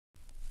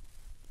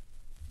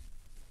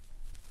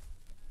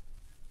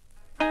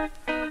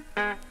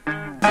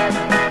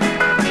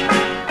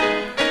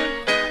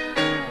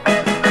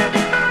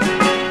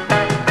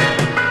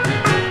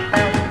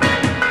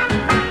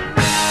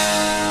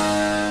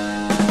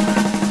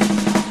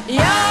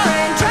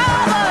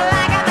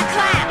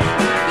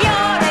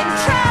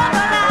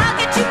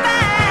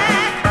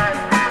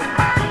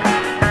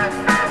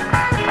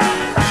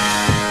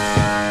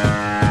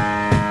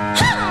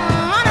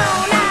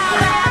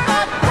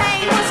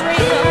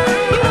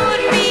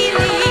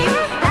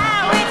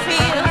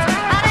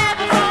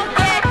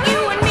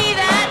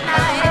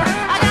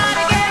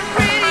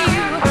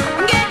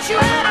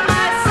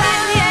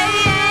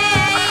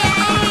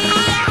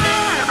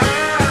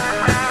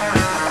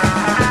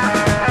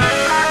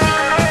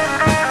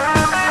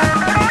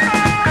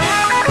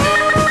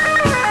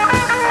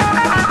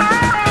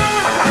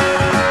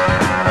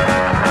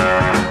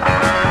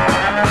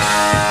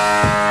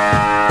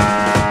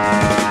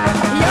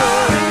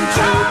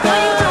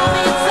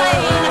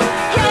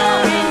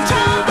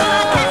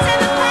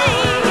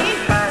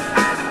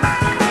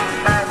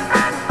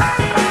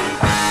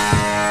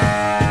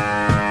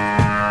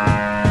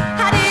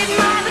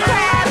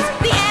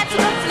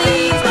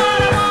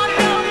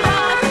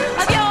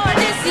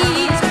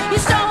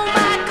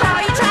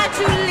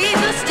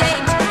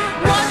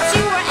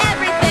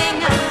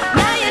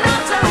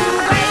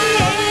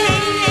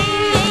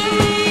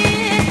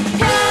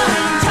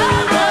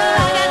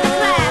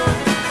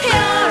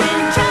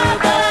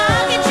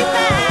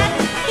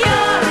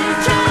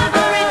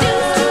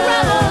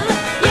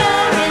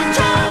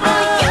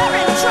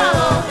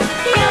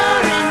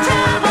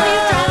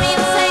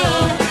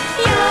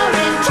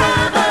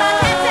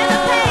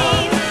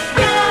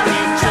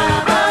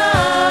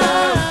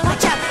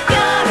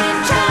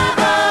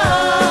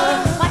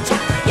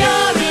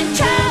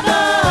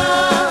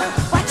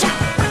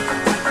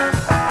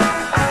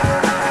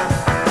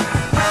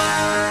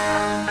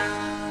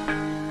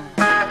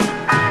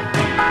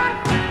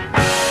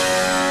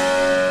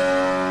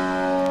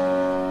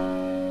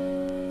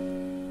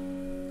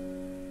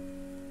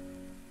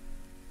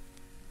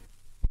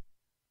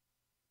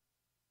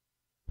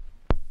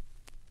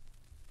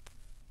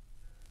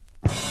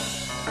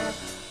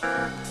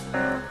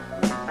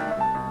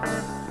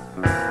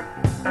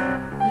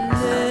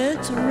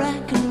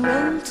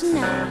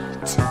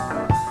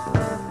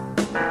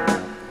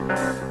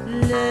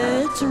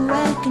to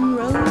rock and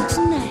roll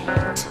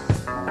tonight.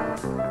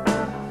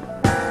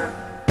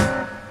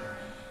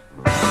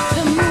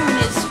 The moon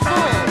is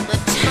full, the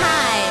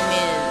time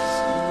is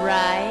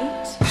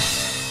right.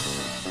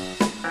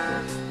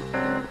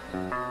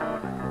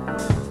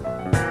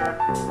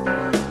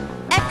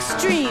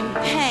 Extreme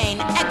pain,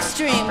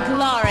 extreme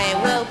glory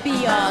will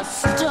be your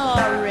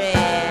story.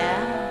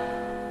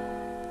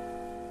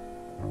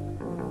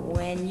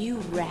 When you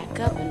rack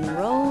up and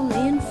roll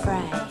in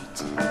fright,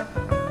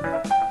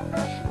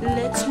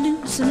 let's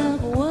loosen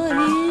up what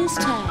is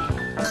tight.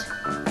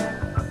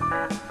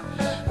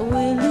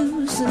 We'll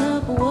loosen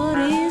up what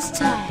is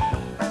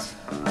tight.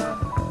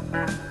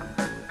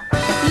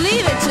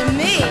 Leave it to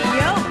me,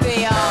 you'll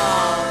be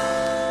all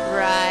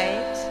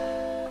right.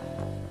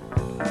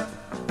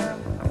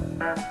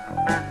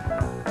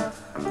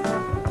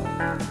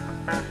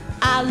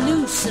 I'll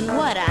loosen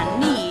what I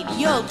need,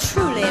 you'll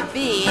truly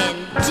be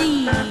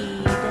indeed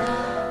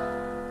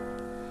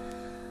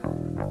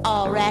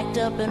all racked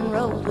up and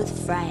rolled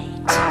with fright.